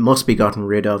 It must be gotten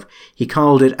rid of. He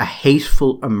called it a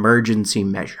hateful emergency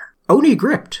measure. Only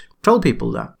Gript told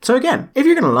people that. So again, if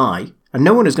you're going to lie, and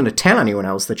no one is going to tell anyone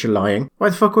else that you're lying, why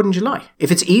the fuck wouldn't you lie?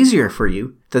 If it's easier for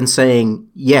you than saying,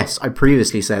 yes, I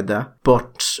previously said that,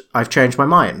 but I've changed my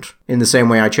mind, in the same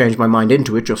way I changed my mind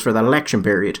into it just for that election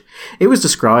period. It was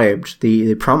described,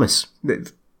 the promise,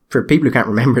 for people who can't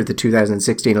remember the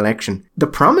 2016 election, the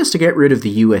promise to get rid of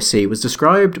the USC was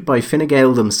described by Fine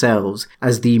Gael themselves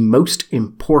as the most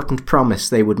important promise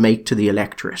they would make to the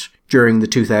electorate during the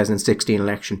 2016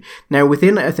 election. Now,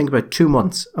 within, I think, about 2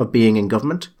 months of being in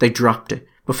government, they dropped it.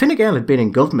 But Fine Gael had been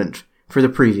in government for the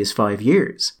previous 5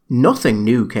 years. Nothing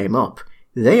new came up.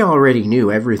 They already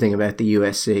knew everything about the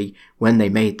USC when they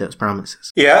made those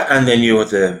promises. Yeah, and they knew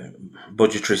what the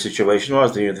budgetary situation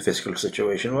was, they knew the fiscal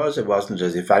situation was. It wasn't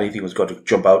as if anything was going to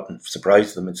jump out and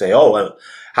surprise them and say, oh, well,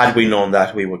 had we known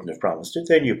that, we wouldn't have promised it.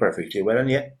 They knew perfectly well, and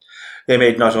yet they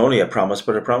made not only a promise,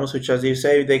 but a promise which, as you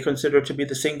say, they considered to be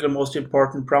the single most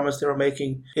important promise they were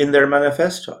making in their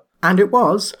manifesto. And it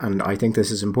was, and I think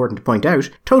this is important to point out,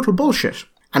 total bullshit.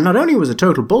 And not only was it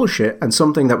total bullshit and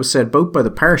something that was said both by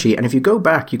the party, and if you go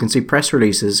back, you can see press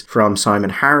releases from Simon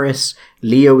Harris,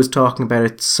 Leo was talking about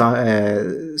it,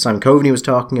 Simon Coveney was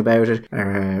talking about it,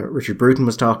 Richard Bruton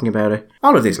was talking about it,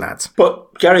 all of these lads.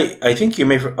 But, Gary, I think you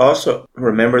may also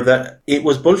remember that it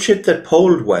was bullshit that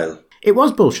polled well. It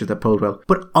was bullshit that polled well,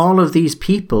 but all of these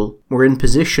people were in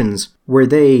positions where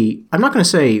they, I'm not going to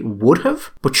say would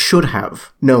have, but should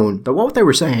have known that what they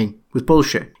were saying was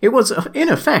bullshit. It was, in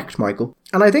effect, Michael,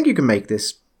 and I think you can make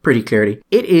this pretty clearly,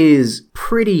 it is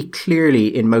pretty clearly,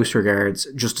 in most regards,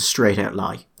 just a straight out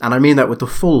lie. And I mean that with the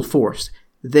full force.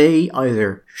 They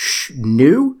either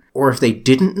knew, or if they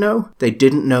didn't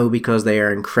know because they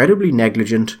are incredibly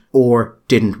negligent or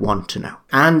didn't want to know.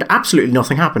 And absolutely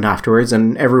nothing happened afterwards,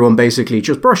 and everyone basically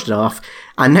just brushed it off.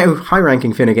 And now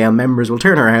high-ranking Fine Gael members will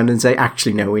turn around and say,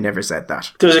 actually, no, we never said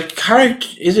that. There's a character,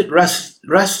 is it I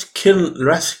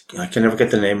can never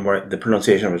get the name right, the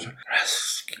pronunciation of it.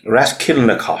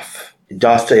 Raskolnikov.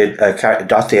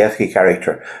 Dostoevsky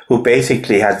character, who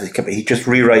basically has this, he just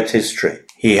rewrites history.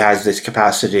 He has this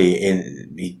capacity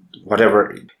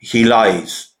he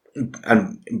lies,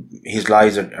 and his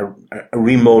lies are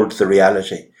remold the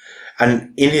reality.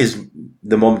 And in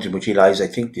the moment in which he lies, I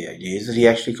think the idea is that he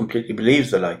actually completely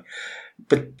believes the lie.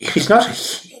 But he's not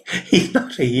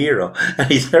a hero, and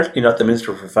he's certainly not the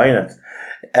Minister for Finance.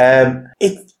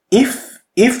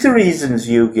 If the reasons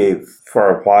you give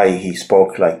for why he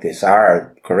spoke like this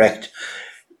are correct,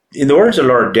 in the words of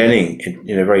Lord Denning,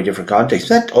 in a very different context,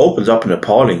 that opens up an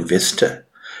appalling vista.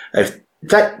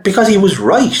 Because he was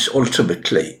right,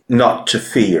 ultimately, not to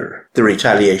fear the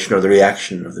retaliation or the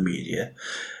reaction of the media.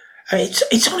 I mean,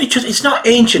 it's not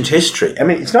ancient history. I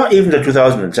mean, it's not even the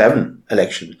 2007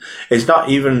 election. It's not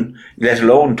even, let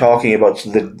alone talking about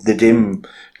the dim,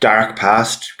 dark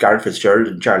past, Gareth Fitzgerald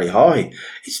and Charlie Haughey.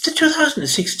 It's the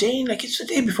 2016, it's the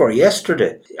day before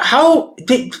yesterday. How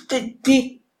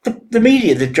the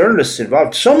media, the journalists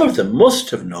involved, some of them must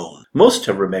have known, must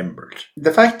have remembered.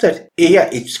 The fact that,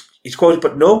 it's quoted,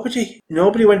 but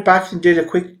nobody went back and did a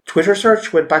quick Twitter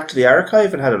search, went back to the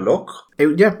archive and had a look.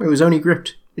 It was only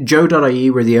Gript. Joe.ie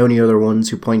were the only other ones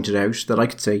who pointed out that I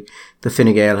could see the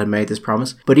Fine Gael had made this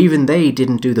promise. But even they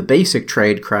didn't do the basic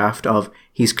tradecraft of,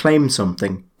 he's claimed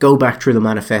something, go back through the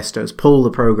manifestos, pull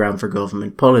the programme for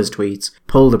government, pull his tweets,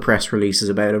 pull the press releases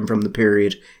about him from the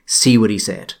period, see what he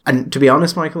said. And to be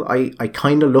honest, Michael, I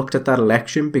kind of looked at that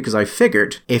election because I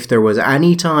figured if there was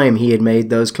any time he had made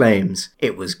those claims,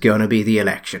 it was going to be the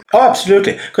election. Oh,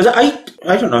 absolutely. Because I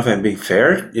don't know if I'm being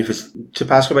fair if it's to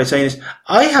Paschal by saying this.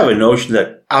 I have a notion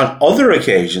that on other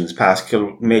occasions,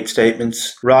 Paschal made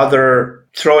statements rather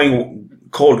throwing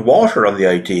cold water on the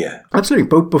idea. Absolutely.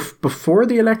 Both before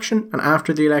the election and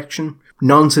after the election,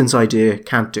 nonsense idea,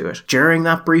 can't do it. During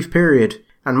that brief period,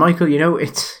 and Michael,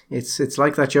 it's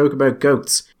like that joke about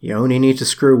goats. You only need to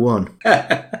screw one.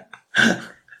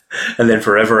 And then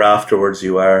forever afterwards,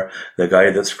 you are the guy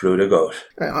that screwed a goat.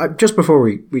 Just before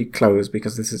we close,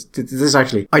 because this is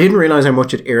actually, I didn't realise how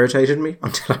much it irritated me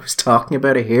until I was talking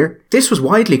about it here. This was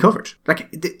widely covered. Like,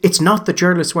 it's not that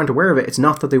journalists weren't aware of it. It's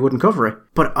not that they wouldn't cover it.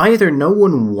 But either no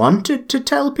one wanted to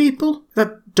tell people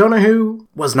that Donoghue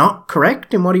was not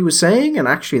correct in what he was saying, and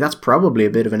actually that's probably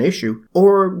a bit of an issue,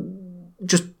 or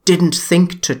just didn't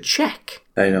think to check.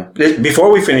 I know. Before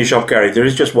we finish up, Gary, there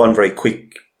is just one very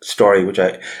quick story which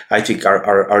I think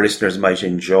our listeners might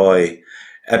enjoy,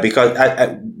 because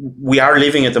we are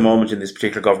living at the moment in this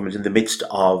particular government in the midst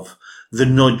of the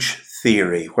nudge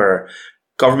theory, where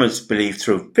governments believe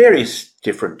through various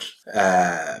different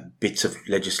bits of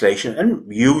legislation, and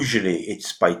usually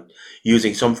it's by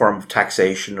using some form of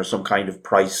taxation or some kind of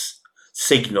price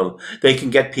signal, they can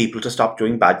get people to stop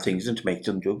doing bad things and to make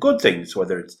them do good things,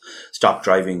 whether it's stop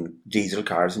driving diesel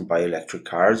cars and buy electric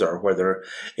cars, or whether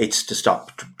it's to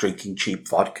stop drinking cheap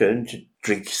vodka and to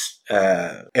drink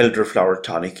elderflower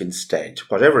tonic instead,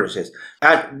 whatever it is.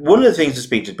 And one of the things that's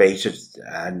being debated,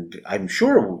 and I'm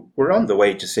sure we're on the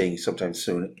way to seeing sometime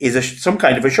soon, is some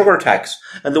kind of a sugar tax.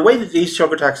 And the way that these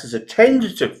sugar taxes have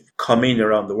tended to come in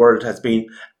around the world has been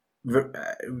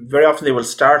very often they will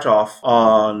start off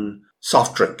on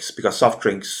soft drinks, because soft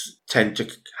drinks tend to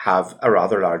have a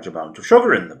rather large amount of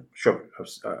sugar in them,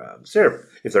 syrup,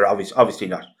 if they're obviously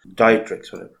not diet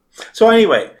drinks, whatever. So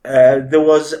anyway, there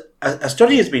was a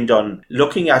study has been done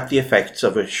looking at the effects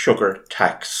of a sugar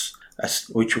tax,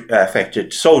 which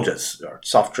affected sodas or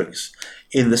soft drinks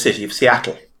in the city of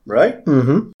Seattle, right?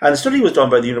 Mm-hmm. And the study was done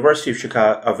by the University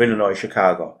of Illinois,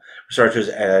 Chicago. Researchers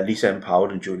Lisa M. Powell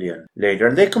and Julian Lader,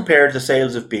 and they compared the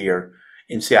sales of beer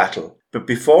in Seattle, but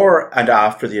before and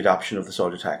after the adoption of the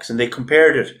soda tax, and they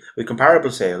compared it with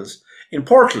comparable sales in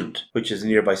Portland, which is a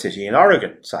nearby city in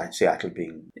Oregon, Seattle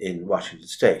being in Washington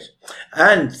State.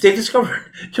 And they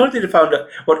discovered, what they found out,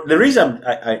 the reason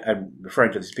I'm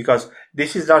referring to this, because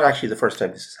this is not actually the first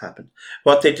time this has happened.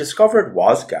 What they discovered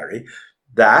was, Gary,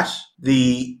 that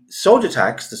the soda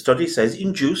tax, the study says,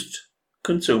 induced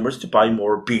consumers to buy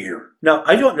more beer. Now,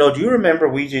 I don't know, do you remember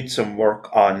we did some work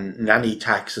on nanny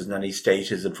taxes, nanny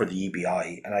statism for the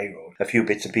EBI, and I wrote a few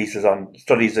bits and pieces on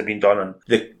studies that have been done on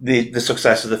the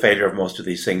success or the failure of most of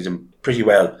these things, and pretty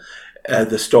well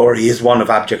the story is one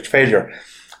of abject failure.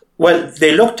 Well,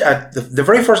 they looked at the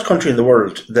very first country in the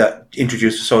world that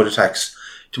introduced a soda tax,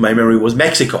 to my memory, was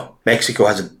Mexico. Mexico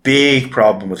has a big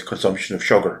problem with consumption of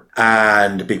sugar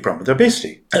and a big problem with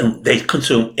obesity. And they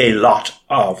consume a lot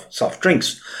of soft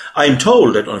drinks. I'm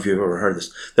told, I don't know if you've ever heard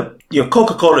this, that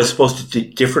Coca-Cola is supposed to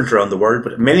be different around the world,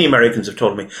 but many Americans have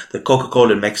told me that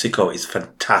Coca-Cola in Mexico is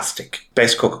fantastic.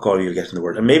 Best Coca-Cola you'll get in the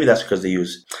world. And maybe that's because they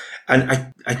use...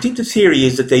 And I think the theory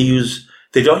is that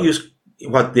they don't use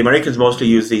what the Americans mostly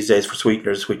use these days for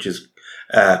sweeteners, which is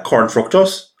corn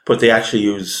fructose, but they actually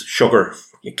use sugar,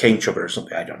 cane sugar or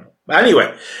something, I don't know.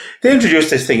 Anyway, they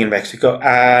introduced this thing in Mexico,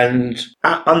 and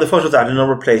on the foot of that, a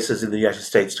number of places in the United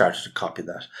States started to copy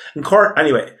that. And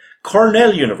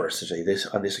Cornell University,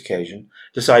 on this occasion,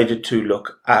 decided to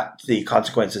look at the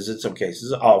consequences in some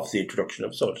cases of the introduction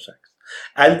of soda tax.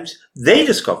 And they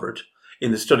discovered,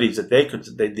 in the studies that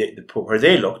where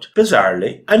they looked,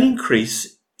 bizarrely, an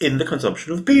increase in the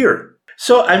consumption of beer.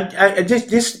 So,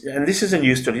 this is a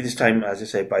new study, this time, as I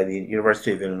say, by the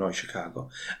University of Illinois,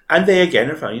 Chicago. And they again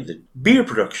are finding that beer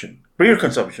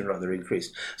consumption rather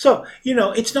increased. So,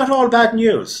 it's not all bad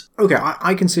news. Okay,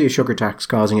 I can see a sugar tax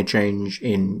causing a change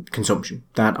in consumption.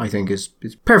 That, I think, is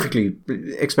perfectly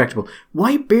expectable.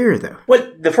 Why beer, though?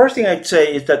 Well, the first thing I'd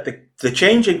say is that the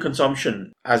change in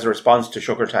consumption as a response to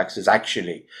sugar taxes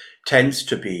actually tends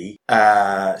to be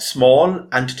small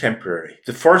and temporary.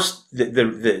 The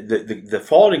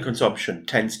fall in consumption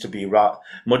tends to be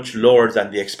much lower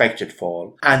than the expected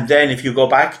fall. And then if you go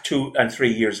back 2 and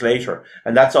 3 years later,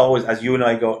 and that's always, as you and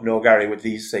I know, Gary, with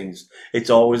these things,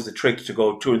 it's always the trick to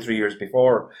go 2 and 3 years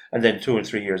before and then 2 and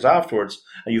 3 years afterwards,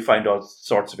 and you find all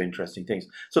sorts of interesting things.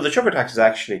 So the sugar taxes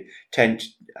actually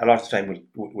a lot of the time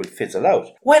will fizzle out.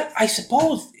 Well, I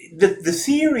suppose the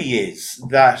theory is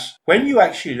that when you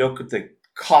actually look at the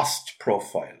cost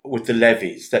profile with the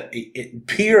levies, that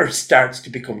beer starts to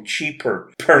become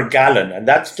cheaper per gallon, and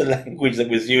that's the language that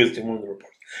was used in one of the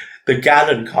reports. The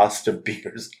gallon cost of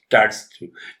beer starts to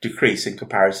decrease in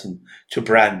comparison to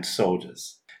brand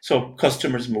sodas. So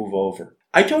customers move over.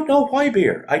 I don't know why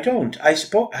beer. I don't.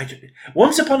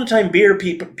 Once upon a time,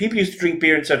 people used to drink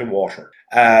beer instead of water.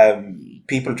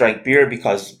 People drank beer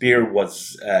because beer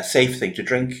was a safe thing to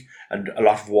drink, and a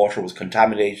lot of water was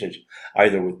contaminated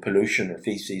either with pollution or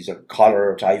feces or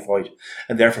cholera or typhoid,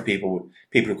 and therefore people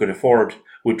who could afford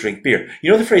would drink beer.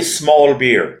 You know the phrase "small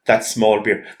beer"? That small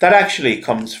beer that actually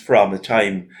comes from a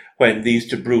time when they used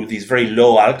to brew these very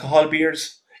low alcohol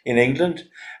beers in England.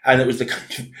 And it was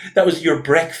that was your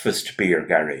breakfast beer,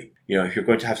 Gary. You know, if you're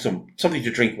going to have something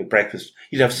to drink with breakfast,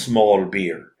 you'd have small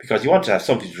beer because you want to have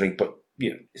something to drink, but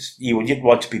you know, you didn't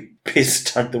want to be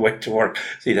pissed on the way to work,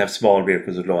 so you'd have small beer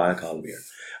because of low alcohol beer.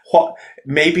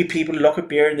 Maybe people look at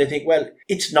beer and they think, well,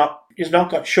 it's not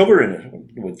got sugar in it.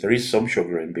 Well, there is some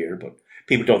sugar in beer, but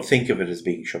people don't think of it as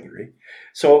being sugary.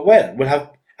 So, we'll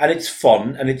have, and it's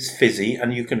fun and it's fizzy,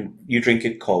 and you drink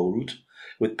it cold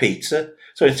with pizza.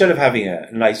 So instead of having a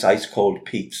nice ice cold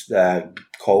pizza,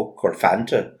 Coke or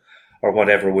Fanta or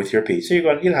whatever with your pizza,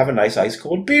 you'll have a nice ice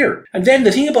cold beer. And then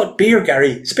the thing about beer,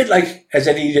 Gary, it's a bit like,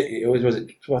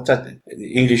 what's that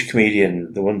English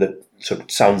comedian, the one that sort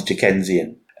of sounds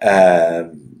Dickensian,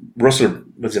 Russell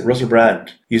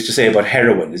Brand used to say about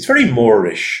heroin. It's very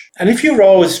Moorish. And if you've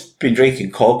always been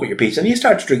drinking Coke with your pizza and you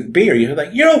start to drink beer, you're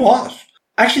like, you know what?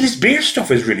 Actually, this beer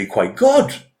stuff is really quite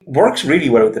good. Works really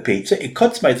well with the pizza. It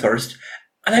cuts my thirst.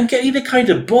 And I'm getting the kind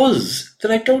of buzz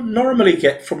that I don't normally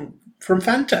get from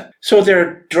Fanta. So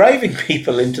they're driving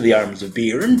people into the arms of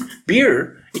beer. And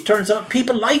beer, it turns out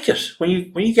people like it. When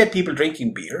you get people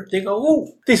drinking beer, they go,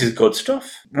 oh, this is good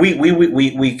stuff.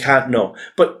 We can't know.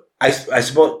 But I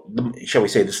suppose, shall we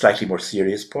say, the slightly more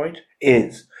serious point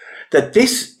is that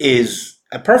this is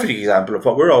a perfect example of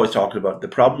what we're always talking about, the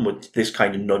problem with this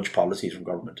kind of nudge policies from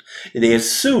government. They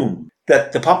assume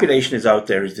that the population is out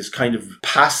there as this kind of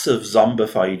passive,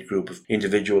 zombified group of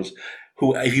individuals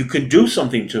who, if you can do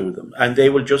something to them, and they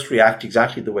will just react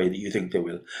exactly the way that you think they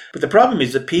will. But the problem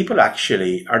is that people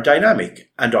actually are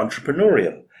dynamic and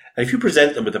entrepreneurial. And if you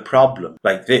present them with a problem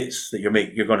like this, that you're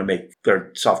going to make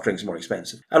their soft drinks more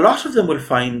expensive, a lot of them will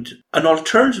find an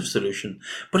alternative solution,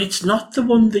 but it's not the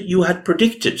one that you had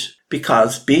predicted.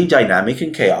 Because being dynamic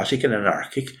and chaotic and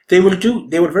anarchic, they will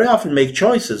very often make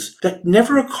choices that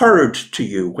never occurred to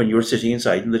you when you were sitting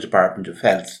inside in the Department of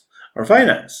Health or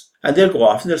Finance. And they'll go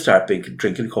off and they'll start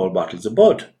drinking cold bottles of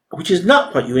Bud, which is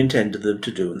not what you intended them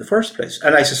to do in the first place.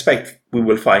 And I suspect we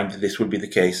will find that this will be the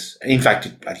case. In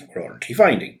fact, I think we're already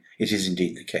finding it is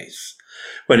indeed the case.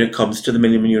 When it comes to the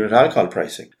minimum unit alcohol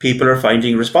pricing, people are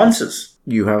finding responses.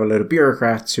 You have a lot of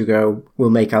bureaucrats who go,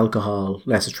 we'll make alcohol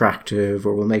less attractive,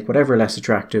 or we'll make whatever less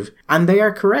attractive. And they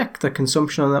are correct that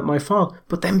consumption on that might fall.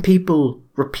 But then people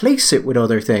replace it with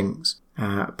other things,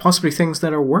 possibly things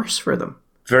that are worse for them.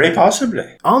 Very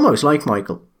possibly. Almost like,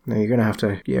 Michael, now you're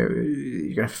going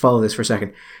to follow this for a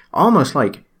second. Almost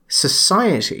like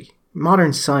society,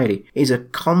 modern society, is a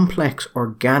complex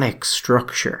organic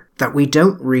structure that we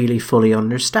don't really fully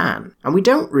understand. And we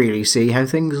don't really see how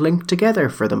things link together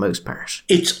for the most part.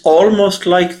 It's almost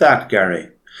like that, Gary.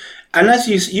 And as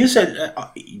you said,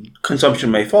 consumption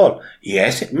may fall.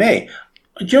 Yes, it may.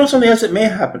 Do you know something else that may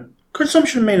happen?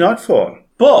 Consumption may not fall.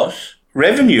 But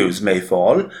revenues may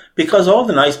fall because all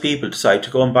the nice people decide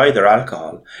to go and buy their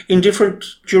alcohol in different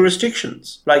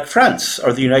jurisdictions, like France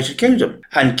or the United Kingdom,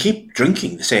 and keep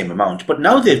drinking the same amount. But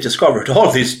now they've discovered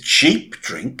all this cheap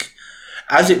drink,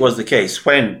 as it was the case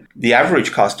when the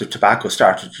average cost of tobacco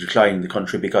started to decline in the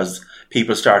country because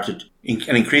an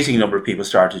increasing number of people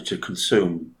started to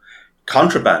consume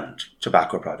contraband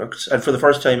tobacco products. And for the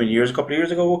first time in years, a couple of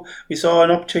years ago, we saw an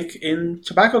uptick in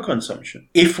tobacco consumption.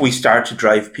 If we start to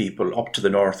drive people up to the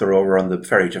north or over on the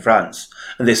ferry to France,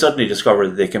 and they suddenly discover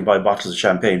that they can buy bottles of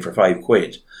champagne for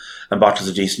 £5 and bottles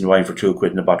of decent wine for £2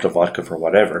 and a bottle of vodka for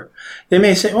whatever, they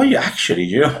may say, oh, you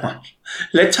know what?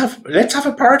 Let's have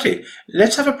a party.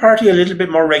 Let's have a party a little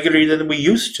bit more regularly than we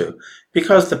used to,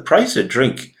 because the price of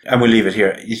drink, and we'll leave it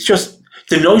here, it's just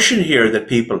the notion here that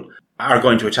people are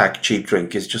going to attack cheap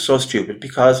drink is just so stupid,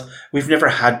 because we've never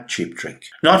had cheap drink.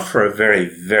 Not for a very,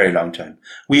 very long time.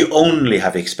 We only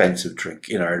have expensive drink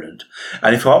in Ireland.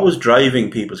 And if what was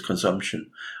driving people's consumption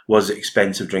was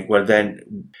expensive drink, well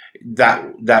then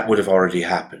that would have already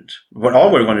happened. But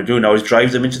all we're going to do now is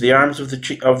drive them into the arms of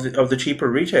the cheaper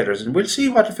retailers, and we'll see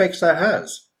what effects that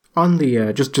has. On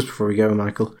the just before we go,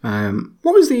 Michael,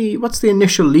 what's the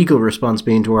initial legal response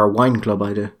been to our wine club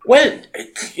idea? Well,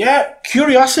 yeah,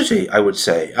 curiosity, I would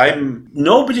say.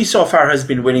 Nobody so far has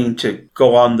been willing to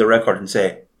go on the record and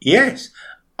say, yes,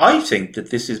 I think that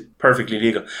this is perfectly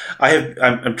legal.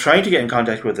 I'm trying to get in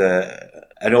contact with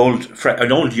an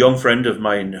old young friend of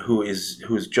mine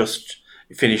who's just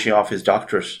finishing off his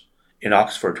doctorate in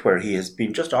Oxford, where he has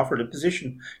been just offered a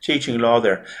position teaching law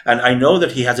there. And I know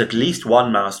that he has at least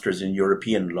one master's in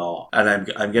European law.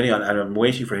 And I'm getting on, and I'm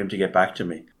waiting for him to get back to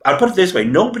me. I'll put it this way.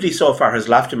 Nobody so far has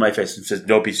laughed in my face and said,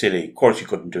 don't be silly. Of course you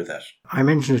couldn't do that. I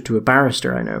mentioned it to a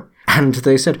barrister I know. And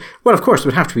they said, well, of course, there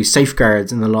would have to be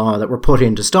safeguards in the law that were put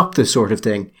in to stop this sort of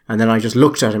thing. And then I just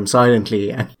looked at him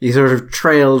silently and he sort of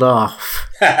trailed off.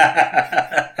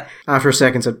 After a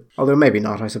second said, although maybe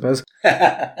not, I suppose.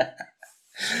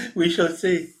 We shall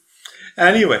see.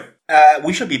 Anyway,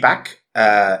 we shall be back,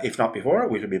 if not before.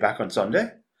 We shall be back on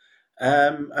Sunday.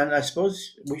 And I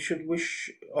suppose we should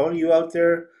wish all you out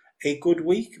there a good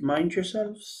week. Mind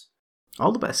yourselves.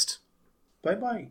 All the best. Bye-bye.